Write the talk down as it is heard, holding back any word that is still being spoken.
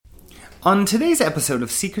On today's episode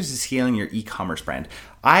of Secrets to Scaling Your E-commerce Brand,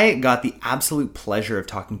 I got the absolute pleasure of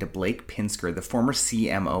talking to Blake Pinsker, the former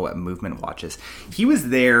CMO at Movement Watches. He was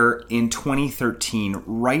there in 2013,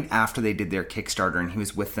 right after they did their Kickstarter, and he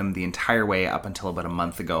was with them the entire way up until about a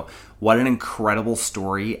month ago. What an incredible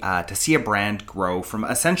story to see a brand grow from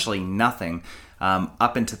essentially nothing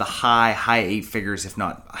up into the high 8 figures, if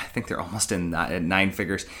not, I think they're almost in 9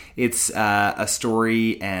 figures. It's a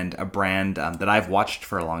story and a brand that I've watched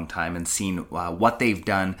for a long time and seen what they've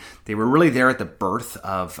done. They were really there at the birth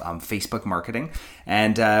of Facebook marketing.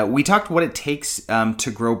 And we talked what it takes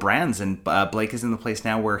to grow brands. And Blake is in the place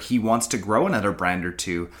now where he wants to grow another brand or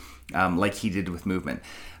two like he did with Movement.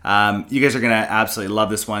 You guys are going to absolutely love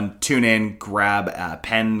this one. Tune in, grab a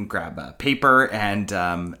pen, grab a paper, and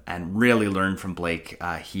really learn from Blake.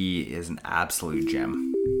 He is an absolute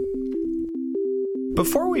gem.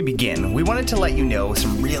 Before we begin, we wanted to let you know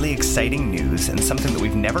some really exciting news and something that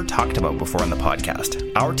we've never talked about before on the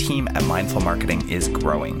podcast. Our team at Mindful Marketing is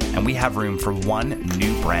growing, and we have room for one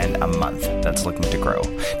new brand a month that's looking to grow.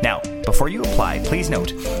 Now, before you apply, please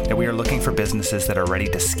note that we are looking for businesses that are ready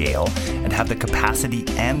to scale and have the capacity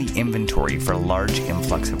and the inventory for a large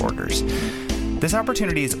influx of orders. This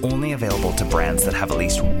opportunity is only available to brands that have at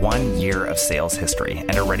least 1 year of sales history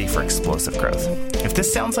and are ready for explosive growth. If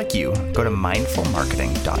this sounds like you, go to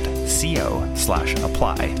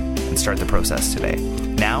mindfulmarketing.co/apply and start the process today.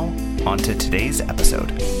 Now, on to today's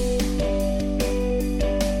episode.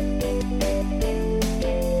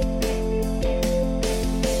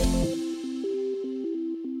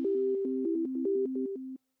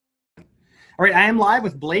 All right, I am live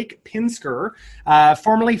with Blake Pinsker,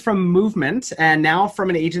 formerly from Movement and now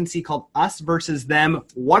from an agency called Us Versus Them.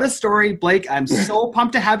 What a story, Blake. I'm so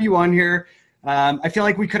pumped to have you on here. I feel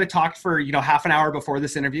like we could have talked for, half an hour before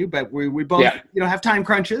this interview, but we both, have time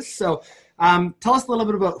crunches. So tell us a little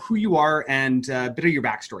bit about who you are and a bit of your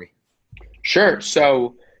backstory. Sure.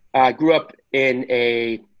 So I grew up in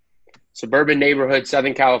a suburban neighborhood,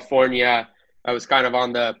 Southern California. I was kind of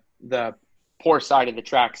on the poor side of the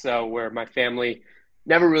tracks, though, where my family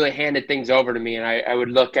never really handed things over to me. And I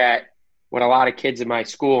would look at what a lot of kids in my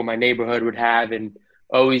school, my neighborhood would have, and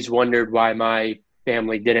always wondered why my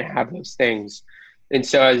family didn't have those things. And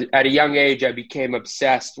so at a young age, I became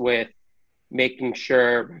obsessed with making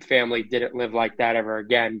sure my family didn't live like that ever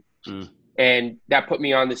again. And that put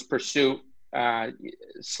me on this pursuit,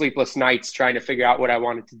 sleepless nights trying to figure out what I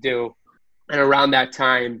wanted to do. And around that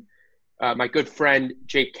time, my good friend,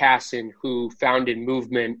 Jake Kasson, who founded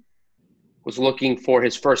Movement, was looking for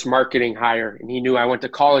his first marketing hire. And he knew I went to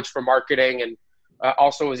college for marketing and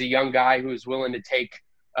also was a young guy who was willing to take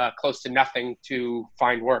close to nothing to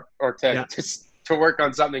find work or to work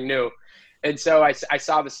on something new. And so I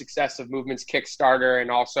saw the success of Movement's Kickstarter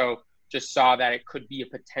and also just saw that it could be a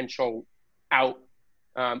potential out.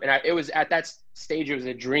 It was at that stage, it was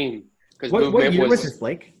a dream. What year was this,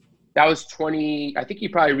 Blake? That was I think he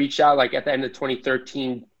probably reached out like at the end of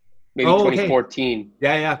 2013, maybe 2014.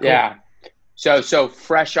 Yeah. Cool. Yeah. So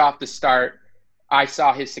fresh off the start, I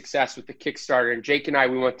saw his success with the Kickstarter, and Jake and I,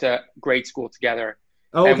 we went to grade school together.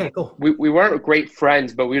 Oh, okay, cool. We weren't great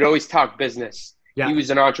friends, but we'd always talk business. Yeah. He was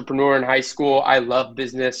an entrepreneur in high school. I love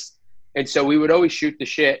business. And so we would always shoot the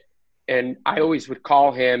shit, and I always would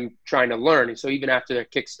call him trying to learn. And so even after the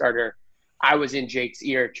Kickstarter, I was in Jake's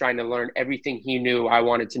ear trying to learn everything he knew I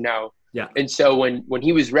wanted to know. Yeah. And so when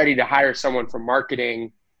he was ready to hire someone for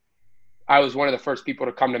marketing, I was one of the first people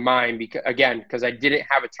to come to mind because I didn't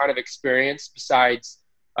have a ton of experience besides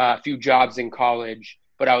a few jobs in college,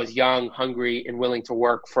 but I was young, hungry, and willing to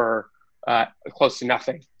work for close to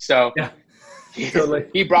nothing. So totally.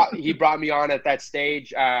 he brought me on at that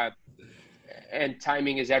stage, and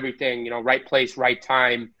timing is everything, right place, right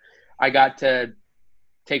time. I got to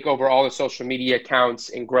take over all the social media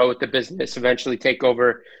accounts and grow with the business, eventually take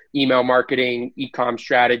over email marketing, e-com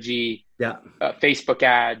strategy, Facebook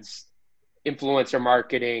ads, influencer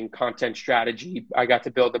marketing, content strategy. I got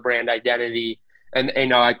to build the brand identity.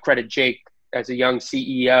 And, I credit Jake as a young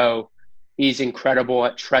CEO. He's incredible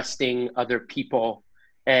at trusting other people.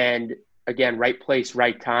 And again, right place,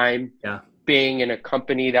 right time. Yeah. Being in a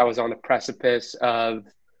company that was on the precipice of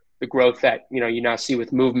the growth that, you now see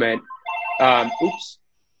with Movement.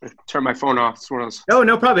 Turn my phone off. It's one of those.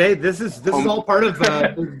 No problem. Hey, this is all part of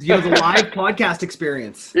the live podcast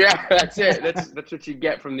experience. Yeah, that's it. That's what you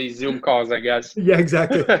get from these Zoom calls, I guess. Yeah,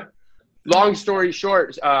 exactly. Long story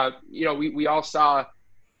short, we all saw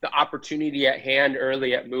the opportunity at hand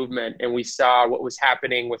early at Movement, and we saw what was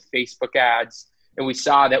happening with Facebook ads, and we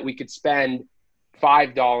saw that we could spend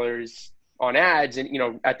 $5 on ads,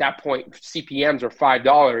 and at that point CPMs are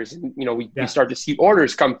 $5, and we start to see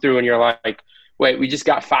orders come through, and you're like, wait, we just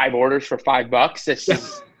got 5 orders for $5.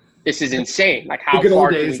 This is insane. Like, how far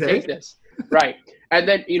can we take this? Right. And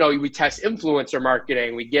then we test influencer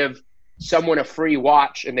marketing. We give someone a free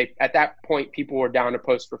watch, and at that point people were down to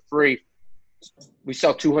post for free. We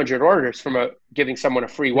sell 200 orders from giving someone a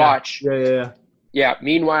free watch. Yeah.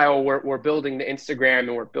 Meanwhile, we're building the Instagram,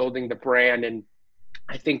 and we're building the brand. And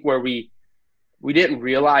I think where we didn't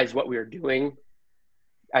realize what we were doing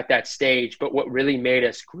at that stage, but what really made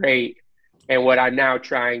us great, and what I'm now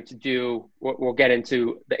trying to do, we'll get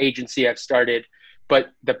into the agency I've started,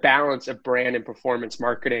 but the balance of brand and performance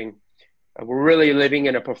marketing. We're really living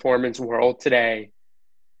in a performance world today,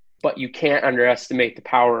 but you can't underestimate the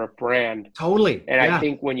power of brand. Totally. And I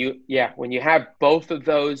think when you have both of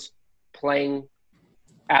those playing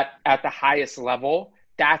at the highest level,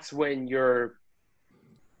 that's when you're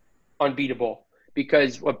unbeatable,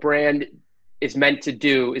 because what brand is meant to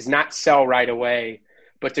do is not sell right away,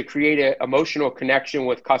 but to create an emotional connection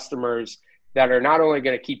with customers that are not only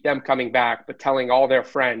going to keep them coming back, but telling all their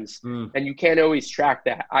friends. And you can't always track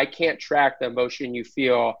that. I can't track the emotion you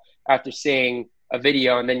feel after seeing a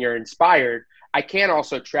video and then you're inspired. I can't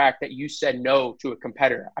also track that you said no to a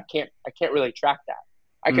competitor. I can't really track that.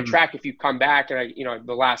 I can track if you come back and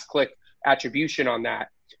the last click attribution on that.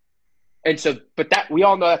 And so, but that we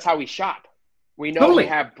all know that's how we shop. We know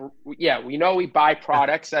we know we buy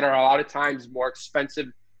products that are a lot of times more expensive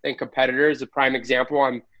than competitors. A prime example,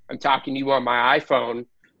 I'm talking to you on my iPhone.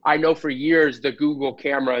 I know for years the Google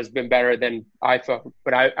camera has been better than iPhone,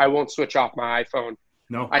 but I won't switch off my iPhone.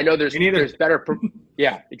 No, I know there's better.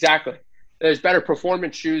 Exactly. There's better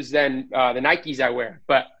performance shoes than the Nikes I wear,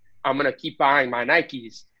 but I'm going to keep buying my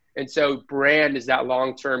Nikes. And so brand is that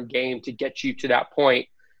long-term game to get you to that point.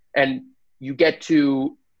 And you get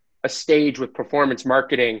to a stage with performance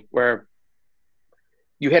marketing where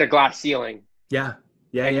you hit a glass ceiling. All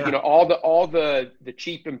the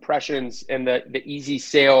cheap impressions and the easy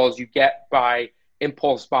sales you get by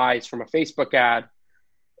impulse buys from a Facebook ad,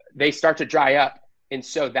 they start to dry up. And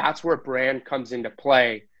so that's where brand comes into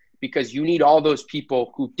play, because you need all those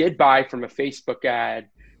people who did buy from a Facebook ad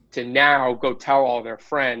to now go tell all their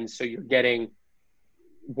friends. So you're getting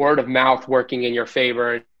word of mouth working in your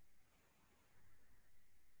favor.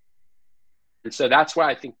 And so that's why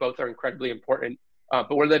I think both are incredibly important.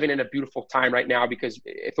 But we're living in a beautiful time right now, because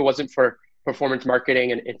if it wasn't for performance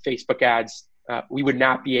marketing and Facebook ads, we would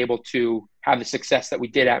not be able to have the success that we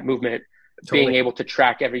did at Movement, being able to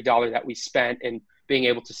track every dollar that we spent and being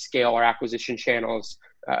able to scale our acquisition channels.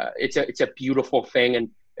 It's a beautiful thing, and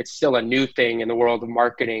it's still a new thing in the world of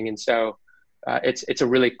marketing. And so it's a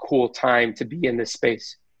really cool time to be in this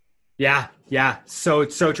space. Yeah. So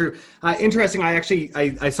true. Interesting.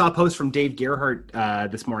 I saw a post from Dave Gerhardt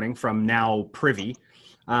this morning from Now Privy.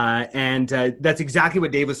 And that's exactly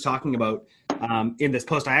what Dave was talking about in this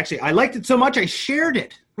post. I liked it so much, I shared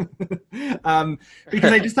it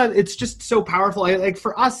because I just thought it's just so powerful. Like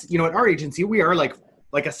for us, at our agency, we are like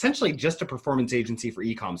essentially just a performance agency for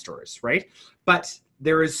e-com stores, right? But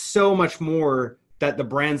there is so much more that the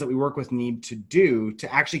brands that we work with need to do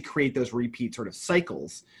to actually create those repeat sort of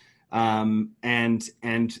cycles. And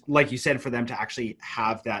like you said, for them to actually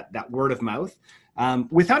have that word of mouth,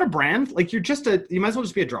 without a brand, like you might as well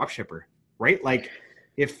just be a drop shipper, right? Like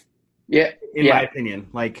in my opinion,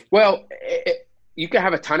 you can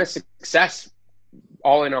have a ton of success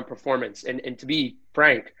all in on performance. And to be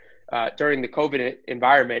frank, during the COVID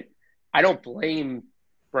environment, I don't blame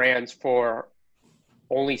brands for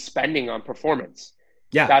only spending on performance.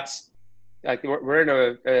 Yeah. That's like, we're in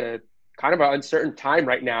a kind of an uncertain time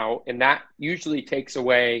right now, and that usually takes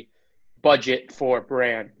away budget for a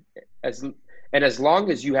brand. As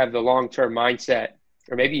long as you have the long-term mindset,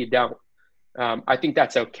 or maybe you don't, I think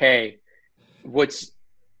that's okay. What's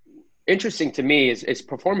interesting to me is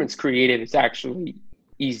performance creative is actually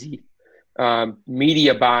easy.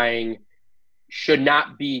 Media buying should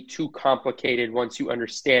not be too complicated once you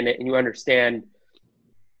understand it, and you understand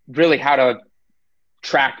really how to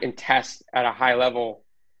track and test at a high level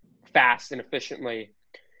fast and efficiently.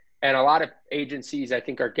 And a lot of agencies, I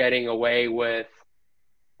think, are getting away with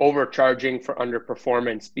overcharging for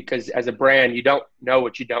underperformance, because as a brand, you don't know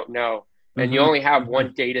what you don't know, and you only have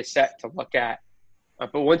one data set to look at.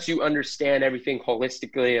 But once you understand everything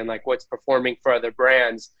holistically and like what's performing for other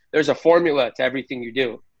brands, there's a formula to everything you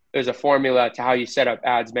do. There's a formula to how you set up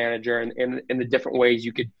Ads Manager and in the different ways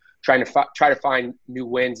you could try to find new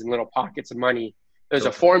wins and little pockets of money. There's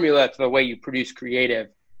a formula to the way you produce creative.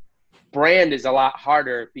 Brand is a lot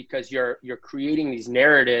harder, because you're creating these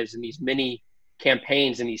narratives and these mini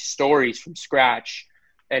campaigns and these stories from scratch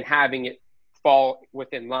and having it fall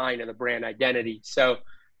within line of the brand identity. So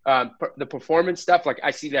the performance stuff, like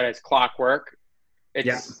I see that as clockwork.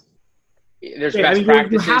 There's best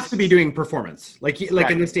practices. You have to be doing performance. Like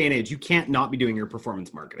Right. in this day and age, you can't not be doing your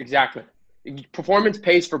performance marketing. Exactly. Performance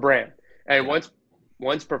pays for brand. And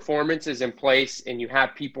once performance is in place and you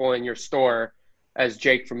have people in your store, as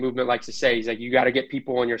Jake from Movement likes to say, he's like, you got to get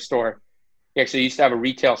people in your store. He actually used to have a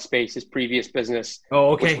retail space, his previous business.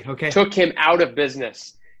 Oh, okay. Took him out of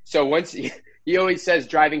business. So once he always says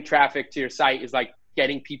driving traffic to your site is like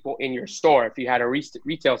getting people in your store if you had a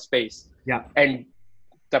retail space. Yeah. And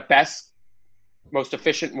the best, most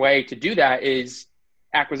efficient way to do that is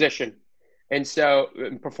acquisition. And so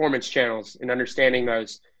performance channels and understanding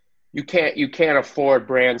those, you can't afford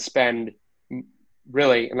brand spend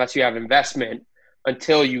really unless you have investment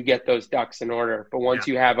until you get those ducks in order. But once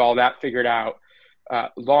you have all that figured out,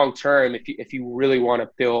 long term, if you really want to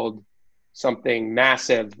build something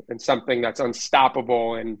massive and something that's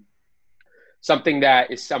unstoppable and something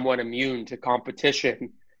that is somewhat immune to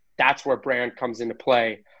competition, that's where brand comes into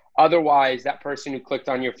play. Otherwise, that person who clicked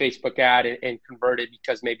on your Facebook ad and converted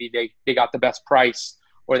because maybe they got the best price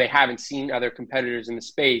or they haven't seen other competitors in the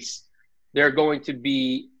space, they're going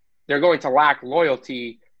to lack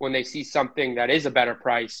loyalty when they see something that is a better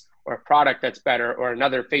price or a product that's better or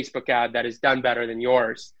another Facebook ad that is done better than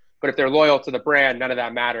yours. But if they're loyal to the brand, none of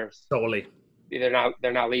that matters. Totally. They're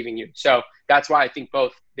not leaving you. So that's why I think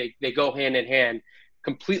both they go hand in hand.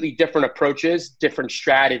 Completely different approaches, different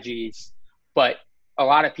strategies, but a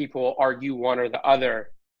lot of people argue one or the other.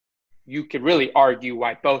 You could really argue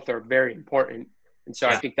why both are very important. And so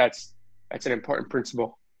I think that's an important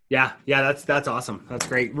principle. Yeah, that's awesome. That's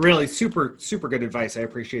great. Really super, super good advice. I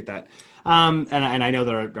appreciate that. And I know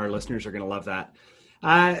that our listeners are going to love that.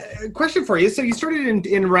 Question for you. So you started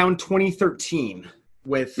in around 2013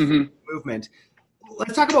 with Movement.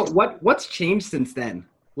 Let's talk about what's changed since then.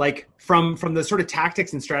 Like from the sort of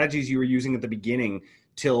tactics and strategies you were using at the beginning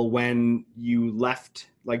till when you left,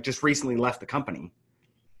 like just recently left the company.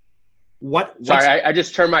 Sorry, I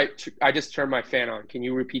just turned my fan on. Can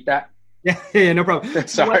you repeat that? Yeah, no problem.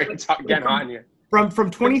 Sorry, it's getting hot in here. From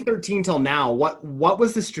 2013 till now, what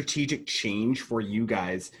was the strategic change for you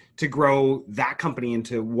guys to grow that company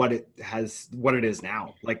into what it is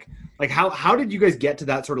now? Like how did you guys get to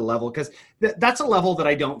that sort of level? Because that's a level that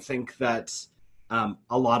I don't think that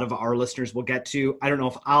a lot of our listeners will get to. I don't know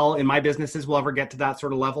if in my businesses will ever get to that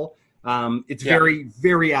sort of level. It's very,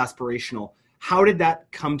 very aspirational. How did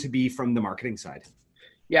that come to be from the marketing side?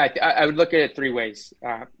 Yeah, I would look at it three ways.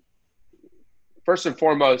 First and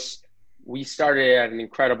foremost, we started at an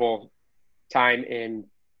incredible time in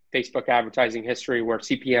Facebook advertising history where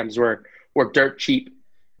CPMs were dirt cheap,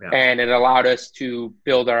 and it allowed us to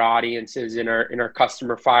build our audiences in our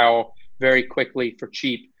customer file very quickly for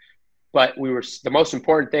cheap. But the most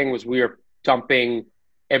important thing was we were dumping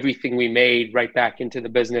everything we made right back into the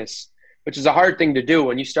business, which is a hard thing to do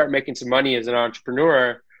when you start making some money as an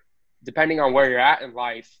entrepreneur. Depending on where you're at in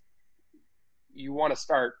life, you want to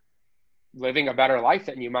start living a better life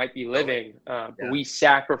than you might be living. But we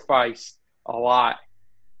sacrificed a lot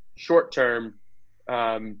short term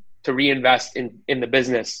to reinvest in the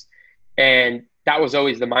business. And that was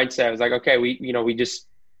always the mindset. I was like, okay, we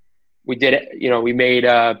did it. We made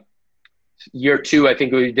year two, I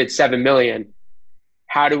think we did 7 million.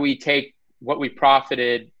 How do we take what we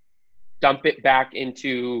profited, dump it back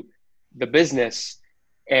into the business,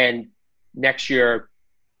 and next year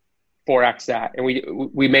 4x that? And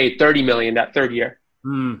we made 30 million that third year,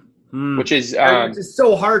 which is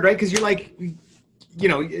so hard, right? Because you're like,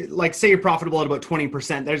 like say you're profitable at about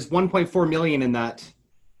 20%. There's 1.4 million in that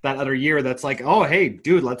other year. That's like, oh, hey,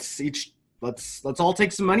 dude, let's all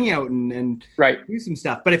take some money out and do some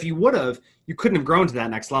stuff. But if you would have, you couldn't have grown to that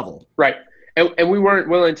next level. Right. And we weren't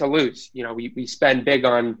willing to lose. We spend big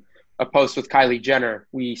on a post with Kylie Jenner.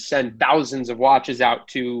 We send thousands of watches out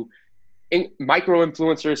to micro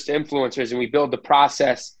influencers to influencers, and we build the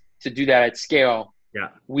process to do that at scale. Yeah.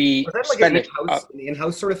 Was that like an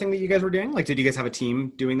in-house sort of thing that you guys were doing? Like, did you guys have a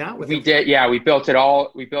team doing that? Did. Yeah. We built it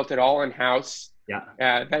all in-house.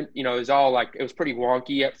 Yeah. Then, it was all it was pretty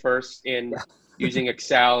wonky at first in using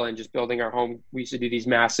Excel and just building our home. We used to do these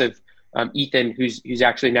massive, Ethan, who's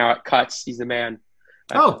actually now at Cuts. He's the man.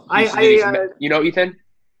 You know Ethan?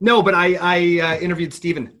 No, but I interviewed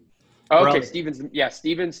Steven. Oh, okay.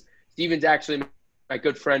 Steven's actually my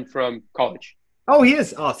good friend from college. Oh, he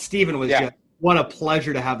is. Oh, Steven was just, what a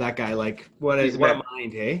pleasure to have that guy. Like, what a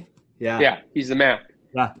mind, hey? Yeah. Yeah, he's the man.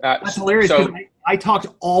 Yeah. That's hilarious. So, I talked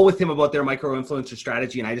all with him about their micro-influencer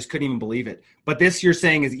strategy, and I just couldn't even believe it. But this you're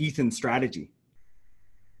saying is Ethan's strategy.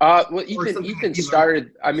 Well, Or Ethan, something Ethan he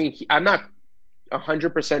started. I mean, I'm not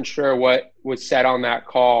 100% sure what was said on that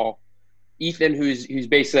call. Ethan, who's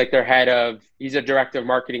basically like their head of, he's a director of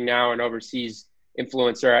marketing now and oversees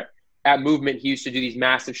influencer at Movement. He used to do these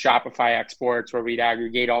massive Shopify exports where we'd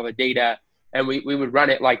aggregate all the data and we would run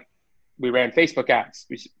it like we ran Facebook ads.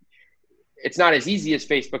 It's not as easy as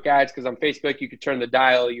Facebook ads because on Facebook you could turn the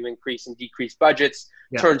dial, you increase and decrease budgets,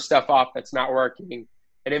 turn stuff off that's not working.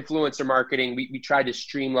 And influencer marketing, we tried to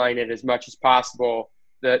streamline it as much as possible.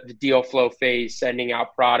 The deal flow phase, sending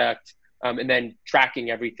out product, and then tracking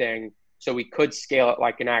everything so we could scale it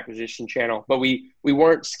like an acquisition channel. But we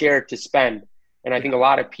weren't scared to spend. And I think a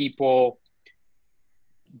lot of people,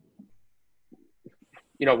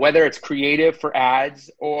 whether it's creative for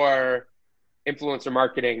ads or influencer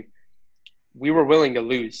marketing, we were willing to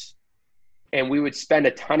lose. And we would spend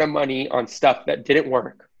a ton of money on stuff that didn't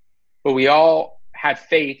work. But we all had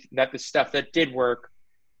faith that the stuff that did work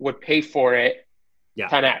would pay for it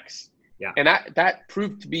 10x. Yeah. And that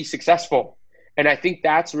proved to be successful. And I think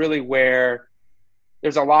that's really where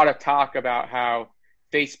there's a lot of talk about how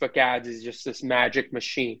Facebook ads is just this magic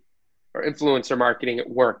machine, or influencer marketing, it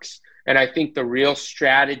works. And I think the real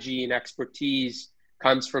strategy and expertise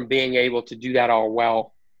comes from being able to do that all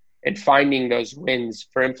well and finding those wins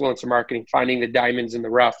for influencer marketing, finding the diamonds in the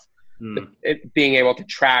rough, being able to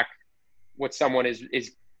track what someone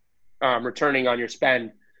is returning on your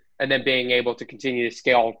spend, and then being able to continue to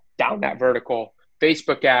scale down that vertical.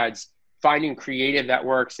 Facebook ads, finding creative that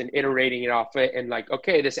works and iterating it off it, and like,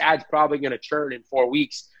 okay, this ad's probably going to churn in 4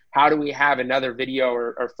 weeks. How do we have another video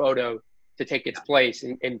or photo to take its place?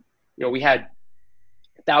 And we had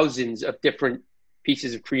thousands of different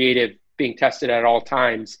pieces of creative being tested at all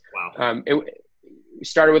times. Wow. We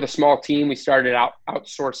started with a small team. We started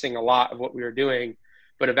outsourcing a lot of what we were doing,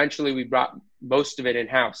 but eventually we brought most of it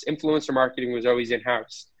in-house. Influencer marketing was always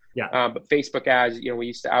in-house. Yeah. But Facebook ads, we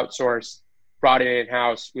used to outsource, brought it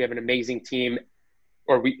in-house. We have an amazing team,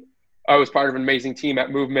 I was part of an amazing team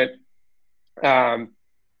at Movement. And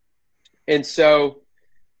so,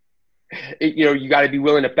 you got to be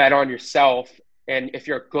willing to bet on yourself. And if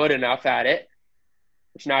you're good enough at it,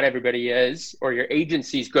 which not everybody is, or your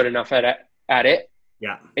agency's good enough at it,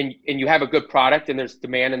 and you have a good product and there's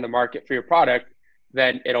demand in the market for your product,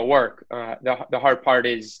 then it'll work. The hard part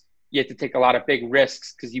is you have to take a lot of big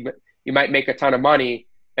risks because you might make a ton of money.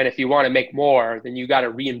 And if you want to make more, then you got to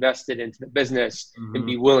reinvest it into the business and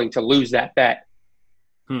be willing to lose that bet.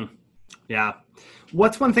 Yeah.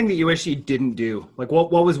 What's one thing that you wish you didn't do? Like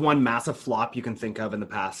what was one massive flop you can think of in the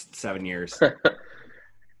past 7 years?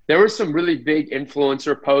 There were some really big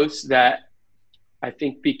influencer posts that I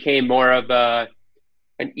think became more of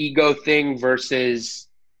an ego thing versus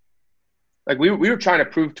like we were trying to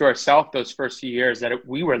prove to ourselves those first few years that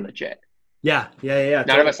we were legit. Yeah.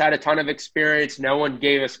 None of us had a ton of experience. No one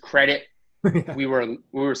gave us credit. We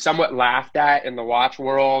were somewhat laughed at in the watch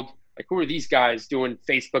world. Like, who are these guys doing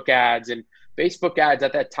Facebook ads? And Facebook ads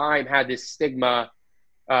at that time had this stigma,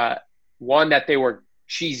 one, that they were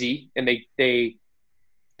cheesy and they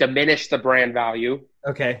diminished the brand value.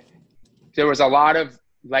 Okay. There was a lot of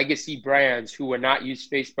legacy brands who would not use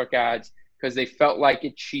Facebook ads because they felt like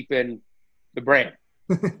it cheapened the brand.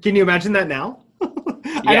 Can you imagine that now?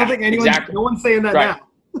 I don't think no one's saying that now.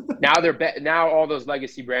 Now all those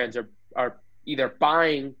legacy brands are either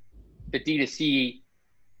buying the D2C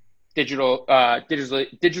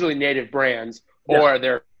digitally native brands, or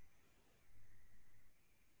they're.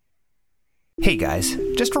 Hey guys,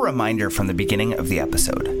 just a reminder from the beginning of the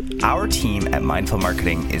episode. Our team at Mindful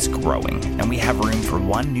Marketing is growing, and we have room for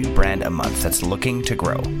one new brand a month that's looking to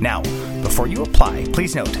grow. Now, before you apply,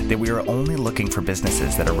 please note that we are only looking for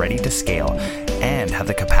businesses that are ready to scale and have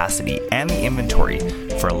the capacity and the inventory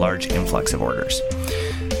for a large influx of orders.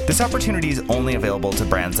 This opportunity is only available to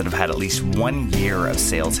brands that have had at least 1 year of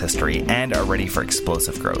sales history and are ready for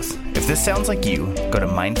explosive growth. If this sounds like you, go to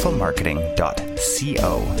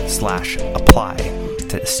mindfulmarketing.co/apply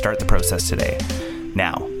to start the process today.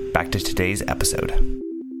 Now, back to today's episode.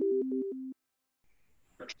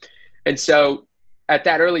 And so at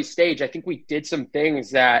that early stage, I think we did some things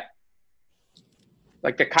that,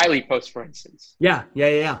 like the Kylie post, for instance. Yeah.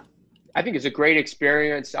 I think it's a great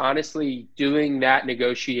experience. Honestly, doing that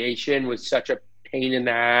negotiation was such a pain in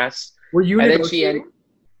the ass. Were you negotiating?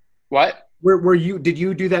 What? Were you? Did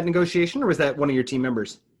you do that negotiation, or was that one of your team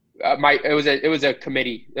members? It was a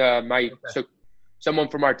committee. So someone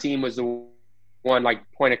from our team was the one, like,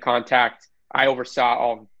 point of contact. I oversaw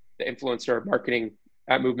all the influencer marketing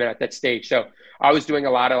at Movement at that stage. So I was doing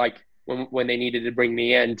a lot of, like, when they needed to bring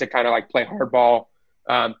me in to kind of like play hardball.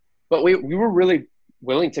 But we were really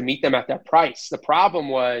willing to meet them at that price. The problem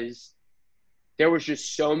was there was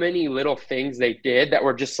just so many little things they did that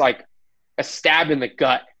were just like a stab in the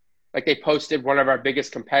gut. Like they posted one of our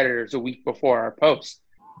biggest competitors a week before our post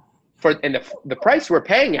and the price we're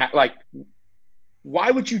paying at, like, why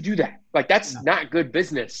would you do that? Like, that's not good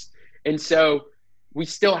business. And so we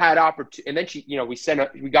still had opportunity. And then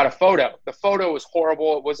we got a photo. The photo was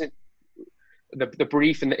horrible. It wasn't the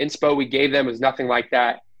brief and the inspo we gave them was nothing like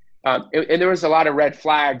that. And there was a lot of red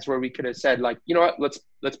flags where we could have said, like, you know what,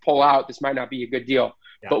 let's pull out. This might not be a good deal.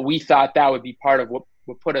 Yeah. But we thought that would be part of what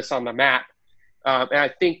would put us on the map. And I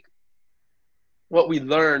think what we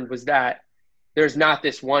learned was that there's not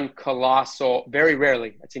this one colossal, very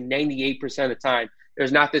rarely, I'd say 98% of the time,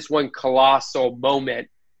 there's not this one colossal moment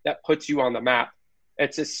that puts you on the map.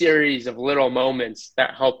 It's a series of little moments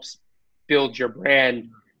that helps build your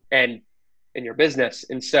brand and your business.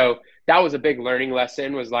 And so that was a big learning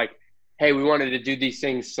lesson, was like, hey, we wanted to do these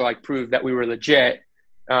things to like prove that we were legit.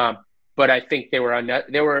 But I think they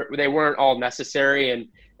weren't all necessary. And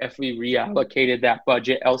if we reallocated that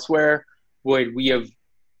budget elsewhere, would we have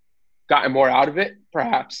gotten more out of it?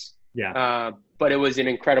 Perhaps. Yeah. But it was an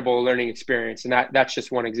incredible learning experience. And that's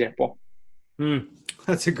just one example.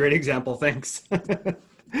 That's a great example. Thanks.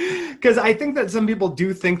 Because I think that some people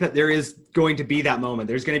do think that there is going to be that moment.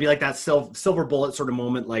 There's going to be like that silver bullet sort of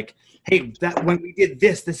moment, like, hey, that when we did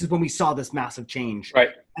this is when we saw this massive change. Right.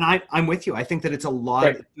 And I'm with you. I think that it's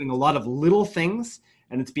doing a lot of little things,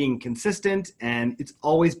 and it's being consistent, and it's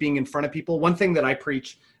always being in front of people. One thing that I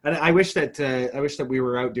preach, and I wish that we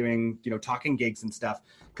were out doing, talking gigs and stuff,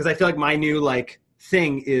 because I feel like my new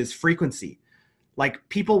thing is frequency. Like,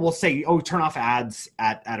 people will say, oh, turn off ads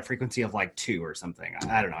at a frequency of 2 or something.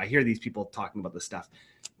 I don't know. I hear these people talking about this stuff.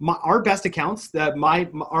 Our best accounts,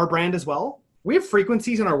 our brand as well, we have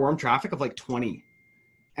frequencies in our warm traffic of 20.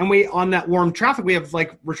 And on that warm traffic, we have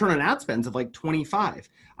return on ad spends of 25.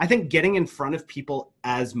 I think getting in front of people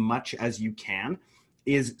as much as you can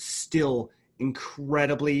is still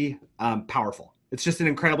incredibly powerful. It's just an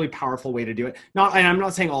incredibly powerful way to do it. And I'm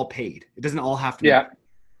not saying all paid. It doesn't all have to be. Yeah.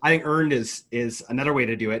 I think earned is another way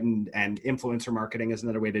to do it, and influencer marketing is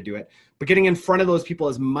another way to do it. But getting in front of those people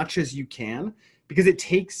as much as you can, because it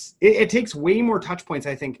takes way more touch points,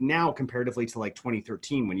 I think, now comparatively to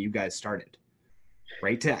 2013 when you guys started,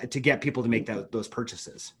 right? To get people to make those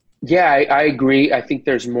purchases. Yeah, I agree. I think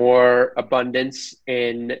there's more abundance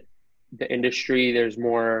in the industry. There's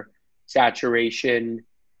more saturation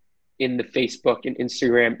in the Facebook and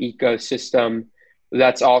Instagram ecosystem.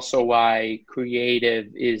 That's also why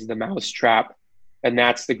creative is the mousetrap, and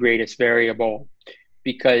that's the greatest variable,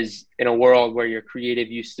 because in a world where your creative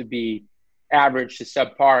used to be average to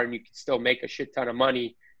subpar and you can still make a shit ton of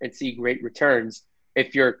money and see great returns,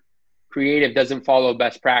 if your creative doesn't follow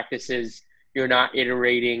best practices, you're not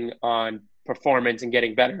iterating on performance and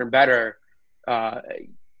getting better and better,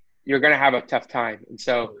 you're going to have a tough time. And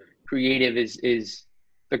so creative is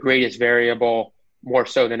the greatest variable, more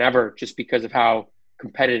so than ever, just because of how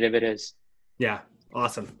competitive it is. Yeah.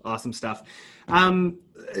 Awesome stuff.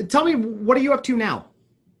 Tell me, what are you up to now?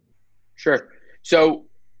 Sure. So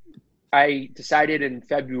I decided in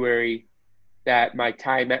February that my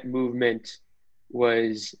time at Movement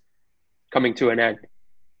was coming to an end.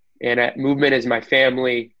 And at Movement is my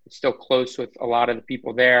family. I'm still close with a lot of the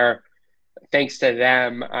people there. Thanks to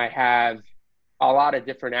them, I have a lot of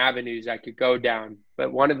different avenues I could go down.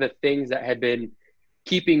 But one of the things that had been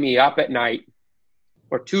keeping me up at night,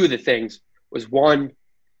 or two of the things, was one,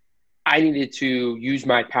 I needed to use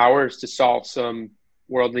my powers to solve some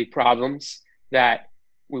worldly problems that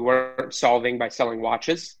we weren't solving by selling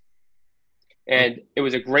watches. And it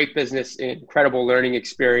was a great business, incredible learning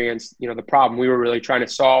experience. The problem we were really trying to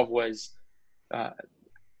solve was that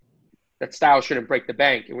style shouldn't break the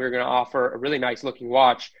bank. And we were going to offer a really nice looking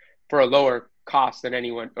watch for a lower cost than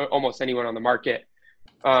almost anyone on the market.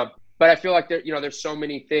 But I feel like there's so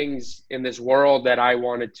many things in this world that I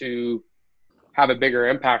wanted to have a bigger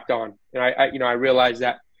impact on. And I realized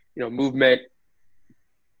that, Movement,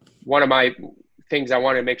 one of my things I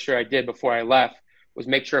wanted to make sure I did before I left was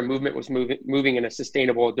make sure Movement was moving in a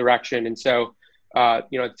sustainable direction. And so,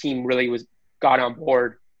 the team really got on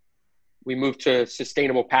board. We moved to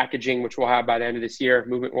sustainable packaging, which we'll have by the end of this year.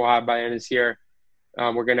 Movement will have by the end of this year.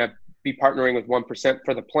 We're going to be partnering with 1%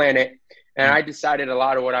 for the planet. And I decided a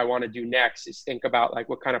lot of what I want to do next is think about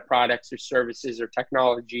what kind of products or services or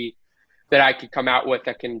technology that I could come out with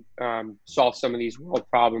that can solve some of these world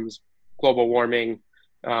problems, global warming,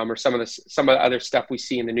 or some of the other stuff we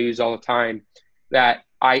see in the news all the time, that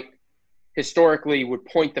I historically would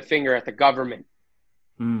point the finger at the government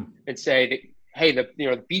and say that, hey,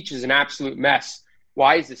 the beach is an absolute mess.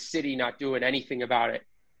 why is the city not doing anything about it?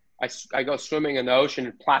 I go swimming in the ocean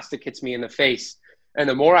and plastic hits me in the face. And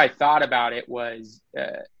the more I thought about it was,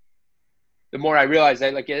 the more I realized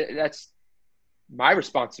that that's my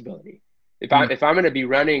responsibility. If I'm going to be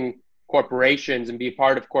running corporations and be a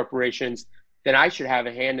part of corporations, then I should have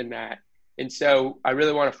a hand in that. And so I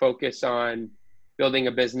really want to focus on building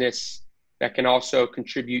a business that can also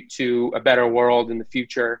contribute to a better world in the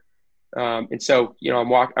future. And so,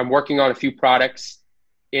 I'm working on a few products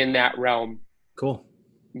in that realm. Cool.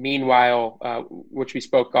 Meanwhile, which we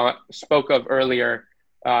spoke of earlier,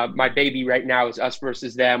 my baby right now is Us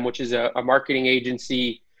Versus Them, which is a marketing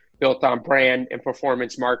agency built on brand and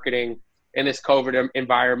performance marketing. In this COVID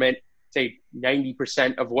environment, say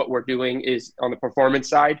 90% of what we're doing is on the performance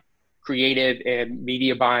side, creative and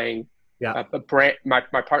media buying. Yeah.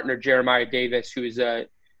 My partner Jeremiah Davis, who is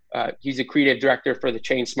he's a creative director for the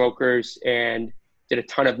Chainsmokers and did a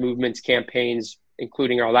ton of movements campaigns,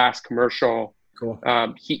 including our last commercial. Cool.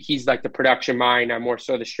 He's like the production mind. I'm more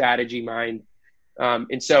so the strategy mind.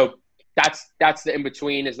 And so that's the in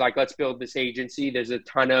between is like, let's build this agency. There's a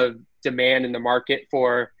ton of demand in the market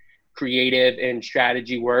for creative and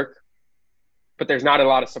strategy work, but there's not a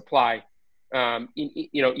lot of supply.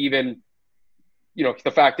 Even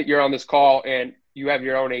the fact that you're on this call and you have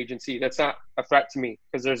your own agency, that's not a threat to me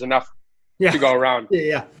because there's enough to go around.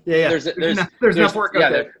 Yeah. There's enough work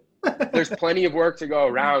out there. There's plenty of work to go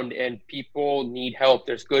around and people need help.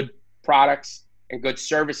 There's good products and good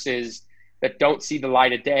services that don't see the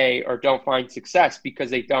light of day or don't find success because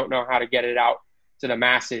they don't know how to get it out to the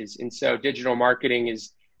masses. And so digital marketing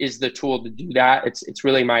is the tool to do that. It's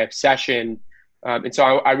really my obsession. And so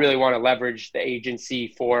I really want to leverage the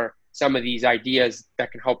agency for some of these ideas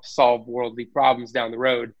that can help solve worldly problems down the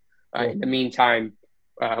road. In the meantime,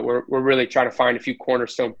 we're really trying to find a few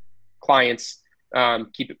cornerstone clients,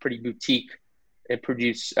 keep it pretty boutique, and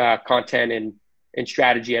produce content and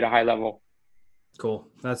strategy at a high level. Cool.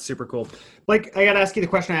 That's super cool. Like, I got to ask you the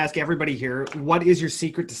question I ask everybody here. What is your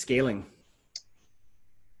secret to scaling?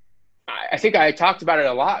 I think I talked about it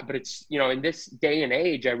a lot, but it's, in this day and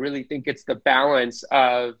age, I really think it's the balance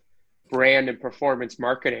of brand and performance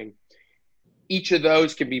marketing. Each of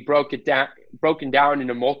those can be broken down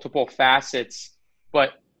into multiple facets,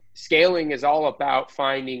 but scaling is all about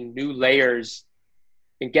finding new layers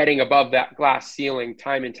and getting above that glass ceiling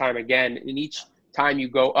time and time again. And each time you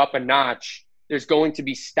go up a notch, there's going to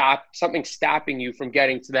be something stopping you from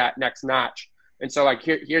getting to that next notch. And so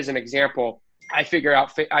here's an example. I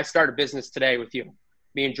start a business today with you.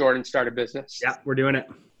 Me and Jordan start a business. Yeah, we're doing it.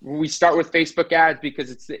 We start with Facebook ads because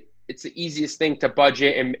it's the easiest thing to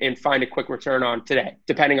budget and find a quick return on today,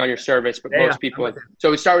 depending on your service, but most people.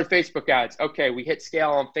 So we start with Facebook ads. Okay, we hit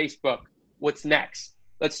scale on Facebook. What's next?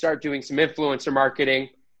 Let's start doing some influencer marketing.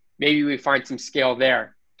 Maybe we find some scale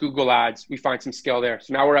there. Google ads, we find some scale there.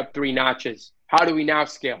 So now we're up 3 notches. How do we now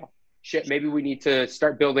scale? Maybe we need to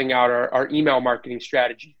start building out our email marketing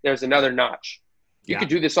strategy. There's another notch. You could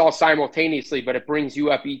do this all simultaneously, but it brings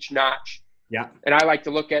you up each notch. Yeah. And I like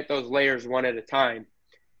to look at those layers one at a time.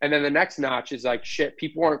 And then the next notch is like,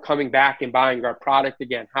 people aren't coming back and buying our product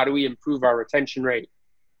again. How do we improve our retention rate?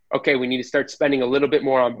 Okay, we need to start spending a little bit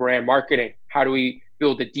more on brand marketing. How do we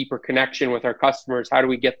build a deeper connection with our customers? How do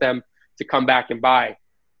we get them to come back and buy?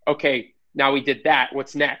 Okay, now we did that.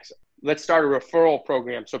 What's next? Let's start a referral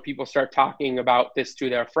program so people start talking about this to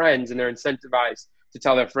their friends and they're incentivized to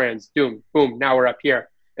tell their friends. Boom, now we're up here.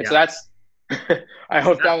 And so that's, I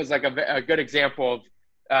hope that was like a good example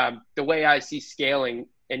of the way I see scaling,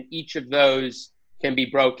 and each of those can be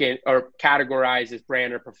broken or categorized as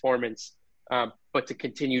brand or performance. But to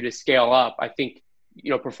continue to scale up, I think,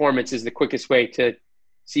 performance is the quickest way to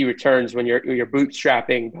see returns when you're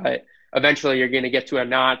bootstrapping, but eventually you're going to get to a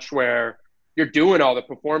notch where you're doing all the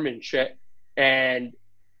performance shit and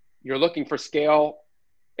you're looking for scale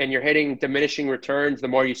and you're hitting diminishing returns the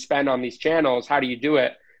more you spend on these channels. How do you do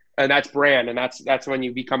it? And that's brand. And that's when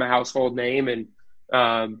you become a household name and,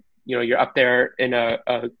 you're up there in a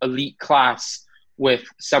elite class with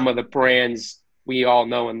some of the brands we all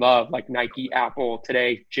know and love, like Nike, Apple.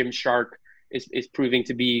 Today, Gymshark is proving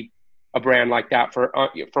to be a brand like that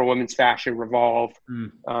for women's fashion. Revolve.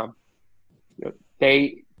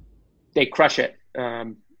 They crush it.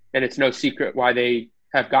 And it's no secret why they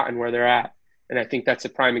have gotten where they're at. And I think that's a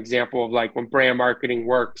prime example of like when brand marketing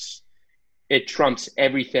works, it trumps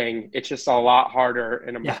everything. It's just a lot harder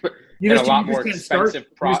and a lot more expensive.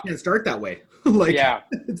 You just can't start that way.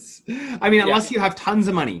 Unless you have tons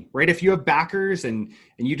of money, right? If you have backers and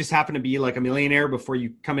you just happen to be like a millionaire before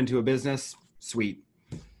you come into a business, sweet.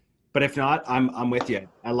 But if not, I'm with you.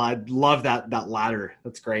 I love that ladder.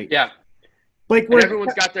 That's great. Yeah. Like and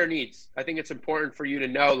everyone's got their needs. I think it's important for you to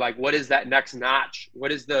know, like, what is that next notch?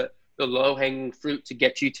 What is the low-hanging fruit to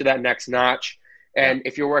get you to that next notch? And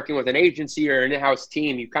if you're working with an agency or an in-house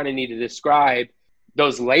team, you kind of need to describe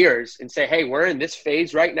those layers and say, hey, we're in this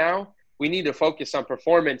phase right now. We need to focus on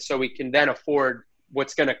performance so we can then afford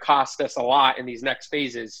what's going to cost us a lot in these next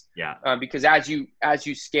phases. Yeah. Because as you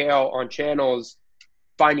scale on channels,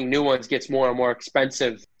 finding new ones gets more and more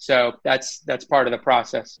expensive. So that's part of the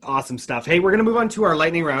process. Awesome stuff. Hey, we're going to move on to our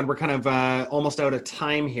lightning round. We're kind of almost out of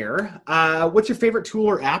time here. What's your favorite tool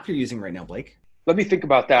or app you're using right now, Blake? Let me think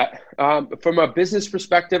about that. From a business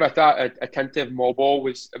perspective, I thought Attentive Mobile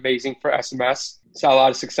was amazing for SMS. Saw a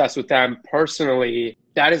lot of success with them. Personally,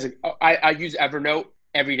 I use Evernote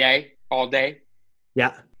every day, all day.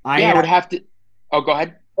 Yeah. I would have to. Oh, go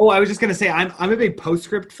ahead. Oh, I was just going to say, I'm a big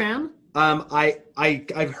Postscript fan.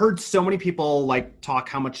 I've heard so many people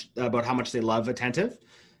talk about how much they love Attentive.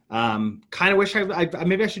 Kind of wish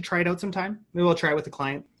maybe I should try it out sometime. Maybe I'll try it with the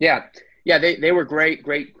client. Yeah. They were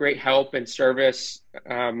great help and service.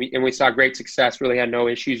 And we saw great success, really had no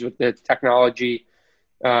issues with the technology.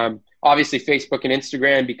 Obviously Facebook and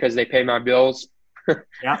Instagram because they pay my bills.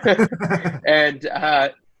 Yeah. And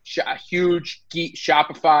a huge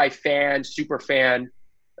Shopify fan, super fan.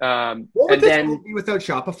 What would and this then be without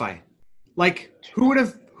Shopify? Who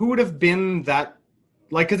would have been that?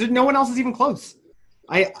 Because no one else is even close.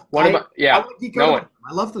 No one.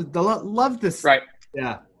 I love this. Right.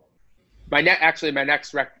 Yeah. My next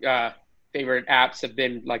favorite apps have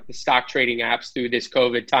been like the stock trading apps through this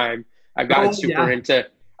COVID time. I've gotten super into.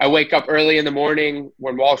 I wake up early in the morning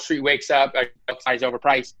when Wall Street wakes up. It's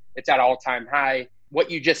overpriced. It's at all-time high. What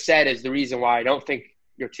you just said is the reason why I don't think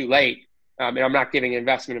you're too late. And I'm not giving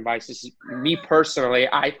investment advice. This is me personally.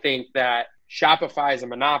 I think that Shopify is a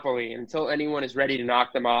monopoly. Until anyone is ready to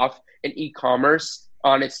knock them off, and e-commerce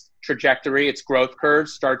on its trajectory, its growth curve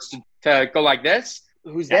starts to go like this,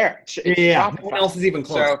 who's there? It's no one else is even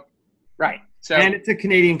close. So, and it's a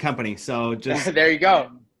Canadian company, so just there you go.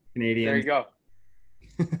 Canadian. There you go.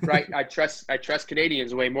 Right. I trust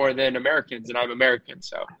Canadians way more than Americans, and I'm American.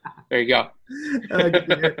 So there you go.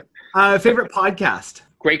 Favorite podcast?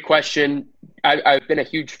 Great question. I've been a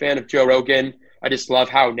huge fan of Joe Rogan. I just love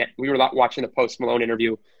how we were watching the Post Malone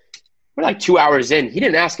interview. We're like 2 hours in. He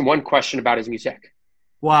didn't ask him one question about his music.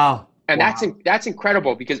 Wow. And that's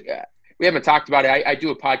incredible because we haven't talked about it. I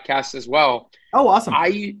do a podcast as well. Oh, awesome.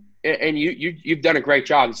 You've done a great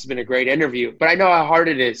job. This has been a great interview, but I know how hard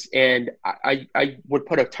it is. And I would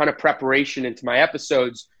put a ton of preparation into my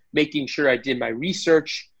episodes, making sure I did my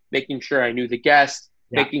research, making sure I knew the guest,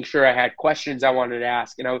 making sure I had questions I wanted to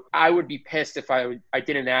ask. I would be pissed if I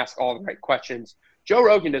didn't ask all the right questions. Joe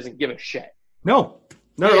Rogan doesn't give a shit. No.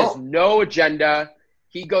 He has no agenda.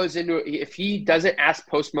 He goes into it. If he doesn't ask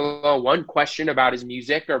Post Malone one question about his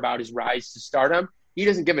music or about his rise to stardom, he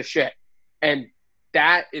doesn't give a shit. And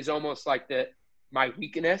that is almost like my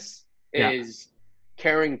weakness is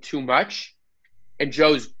caring too much. And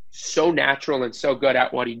Joe's so natural and so good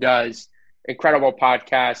at what he does. Incredible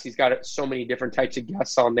podcast. He's got so many different types of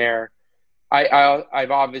guests on there.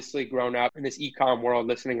 I've obviously grown up in this e-com world,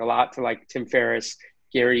 listening a lot to like Tim Ferriss,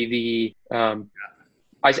 Gary Vee.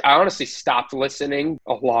 I honestly stopped listening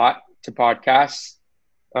a lot to podcasts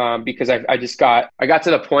because I got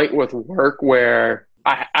to the point with work where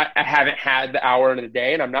I haven't had the hour in the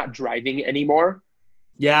day and I'm not driving anymore.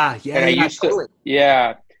 Yeah. So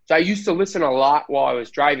I used to listen a lot while I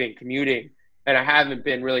was driving, commuting, and I haven't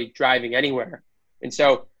been really driving anywhere. And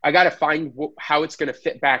so I got to find how it's going to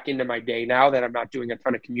fit back into my day now that I'm not doing a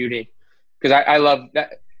ton of commuting, because I love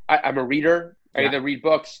that. I'm a reader. I either read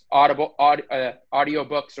books, audio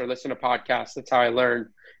books, or listen to podcasts. That's how I learn.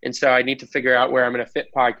 And so I need to figure out where I'm going to fit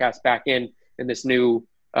podcasts back in this new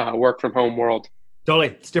work from home world. Totally.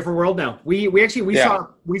 It's a different world now. We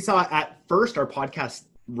saw at first our podcast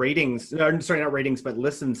ratings, not ratings, but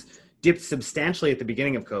listens dipped substantially at the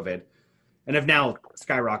beginning of COVID and have now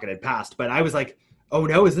skyrocketed past. But I was like, oh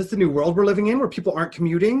no, is this the new world we're living in where people aren't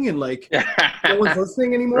commuting and like no one's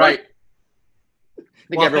listening anymore? Right. I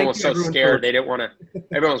think everyone was so scared. They didn't want to,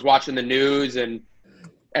 everyone was watching the news and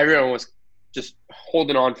everyone was just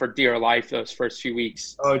holding on for dear life those first few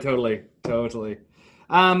weeks. Oh, totally.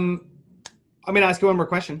 I'm going to ask you one more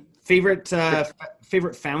question. Favorite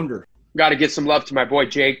founder? Got to give some love to my boy,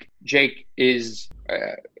 Jake. Jake is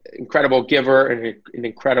an incredible giver and an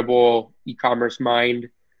incredible e-commerce mind.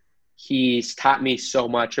 He's taught me so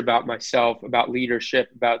much about myself, about leadership,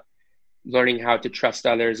 about learning how to trust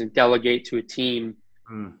others and delegate to a team,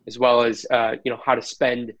 as well as, how to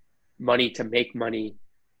spend money to make money.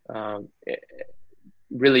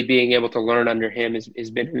 Really being able to learn under him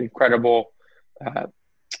has been an incredible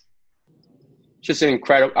just an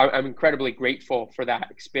incredible. I'm incredibly grateful for that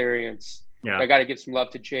experience. Yeah. I got to give some love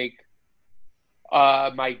to Jake.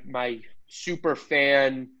 My super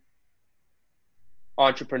fan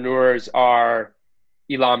entrepreneurs are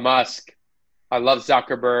Elon Musk. I love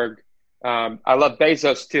Zuckerberg. I love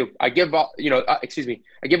Bezos too. I give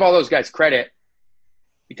all those guys credit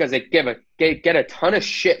because they get a ton of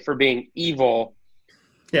shit for being evil.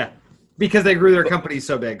 Yeah, because they grew their company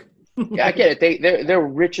so big. Yeah, I get it. They're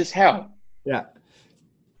rich as hell. Yeah.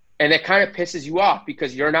 And that kind of pisses you off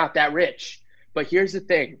because you're not that rich. But here's the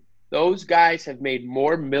thing. Those guys have made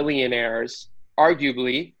more millionaires,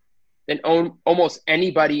 arguably, than almost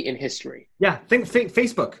anybody in history. Yeah, think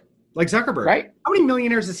Facebook, like Zuckerberg. Right? How many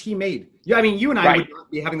millionaires has he made? Yeah, I mean, you and I Right. would not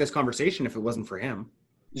be having this conversation if it wasn't for him.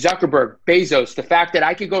 Zuckerberg, Bezos, the fact that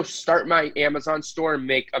I could go start my Amazon store and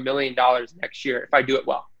make $1 million next year if I do it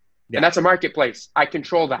well. Yeah. And that's a marketplace. I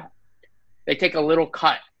control that. They take a little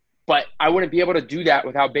cut, but I wouldn't be able to do that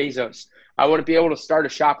without Bezos. I wouldn't be able to start a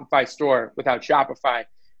Shopify store without Shopify.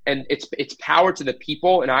 And it's power to the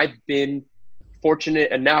people. And I've been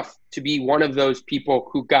fortunate enough to be one of those people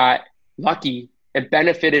who got lucky and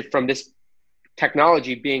benefited from this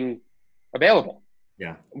technology being available.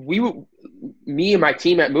 Yeah. Me and my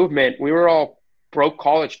team at Movement, we were all broke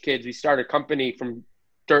college kids. We started a company from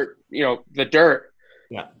the dirt.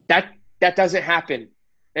 Yeah. That doesn't happen.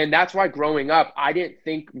 And that's why growing up, I didn't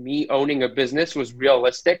think me owning a business was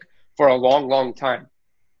realistic for a long, long time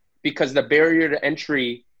because the barrier to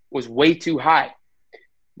entry was way too high.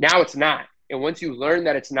 Now it's not. And once you learn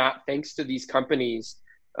that it's not, thanks to these companies,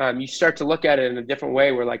 you start to look at it in a different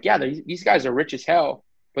way. We're like, yeah, these guys are rich as hell,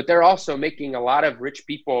 but they're also making a lot of rich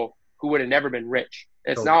people who would have never been rich.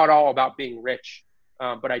 And it's not all about being rich.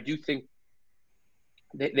 But I do think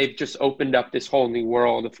they've just opened up this whole new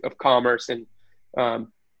world of commerce. And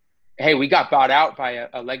hey, we got bought out by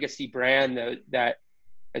a legacy brand that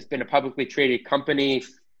has been a publicly traded company,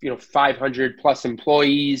 500 plus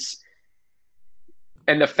employees.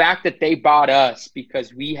 And the fact that they bought us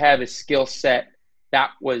because we have a skill set that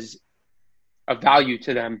was of value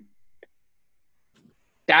to them,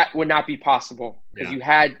 that would not be possible because you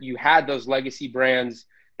had those legacy brands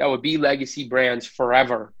that would be legacy brands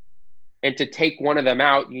forever. And to take one of them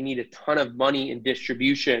out, you need a ton of money in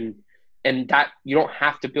distribution, and that you don't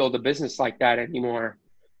have to build a business like that anymore.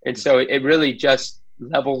 And so it really just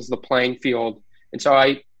levels the playing field. And so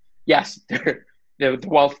the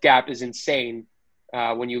wealth gap is insane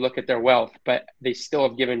when you look at their wealth, but they still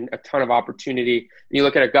have given a ton of opportunity. You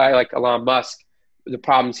look at a guy like Elon Musk, the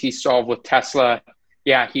problems he solved with Tesla.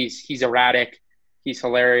 Yeah, he's erratic. He's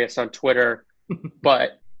hilarious on Twitter,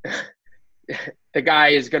 but the guy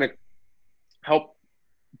is going to help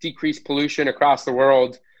decrease pollution across the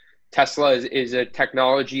world. Tesla is a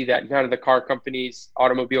technology that none of the car companies,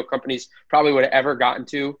 automobile companies probably would have ever gotten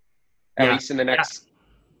to, at least in the next,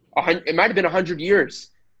 it might have been 100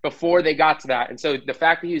 years before they got to that. And so the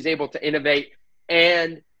fact that he was able to innovate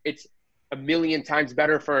and it's 1 million times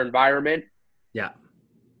better for our environment. Yeah.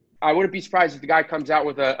 I wouldn't be surprised if the guy comes out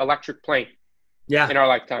with an electric plane in our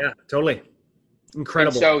lifetime. Yeah, totally.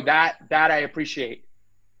 Incredible. And so that I appreciate.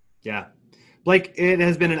 Yeah. Blake, it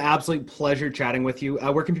has been an absolute pleasure chatting with you.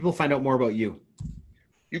 Where can people find out more about you?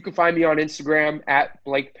 You can find me on Instagram at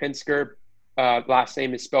Blake Pinsker. Last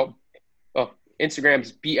name is spelled, Instagram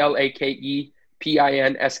is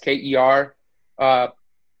BLAKEPINSKER.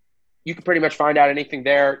 You can pretty much find out anything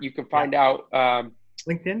there. You can find out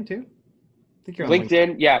LinkedIn too? I think you're on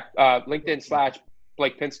LinkedIn. Yeah. LinkedIn /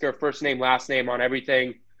 Blake Pinsker, first name, last name on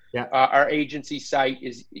everything. Yeah. Our agency site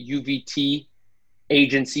is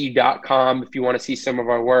UVTagency.com if you want to see some of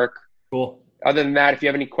our work. Cool. Other than that, if you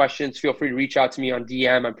have any questions, feel free to reach out to me on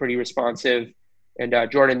DM. I'm pretty responsive. And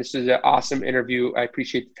Jordan, this is an awesome interview. I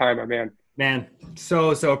appreciate the time, my man. Man,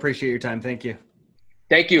 so appreciate your time. Thank you.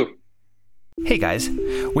 Thank you. Hey guys,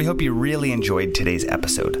 we hope you really enjoyed today's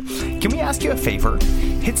episode. Can we ask you a favor?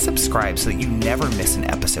 Hit subscribe so that you never miss an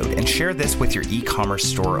episode and share this with your e-commerce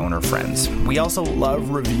store owner friends. We also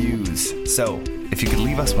love reviews. So if you could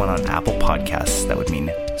leave us one on Apple Podcasts, that would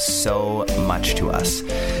mean so much to us.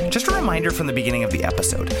 Just a reminder from the beginning of the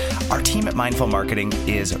episode, our team at Mindful Marketing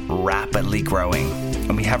is rapidly growing,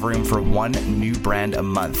 and we have room for one new brand a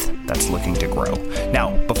month that's looking to grow.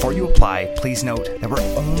 Now, before you apply, please note that we're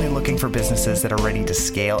only looking for businesses that are ready to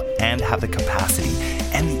scale and have the capacity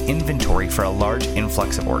and the inventory for a large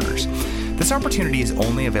influx of orders. This opportunity is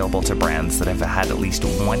only available to brands that have had at least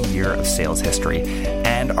 1 year of sales history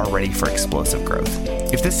and are ready for explosive growth.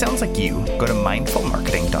 If this sounds like you, go to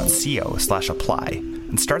mindfulmarketing.co/apply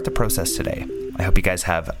and start the process today. I hope you guys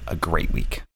have a great week.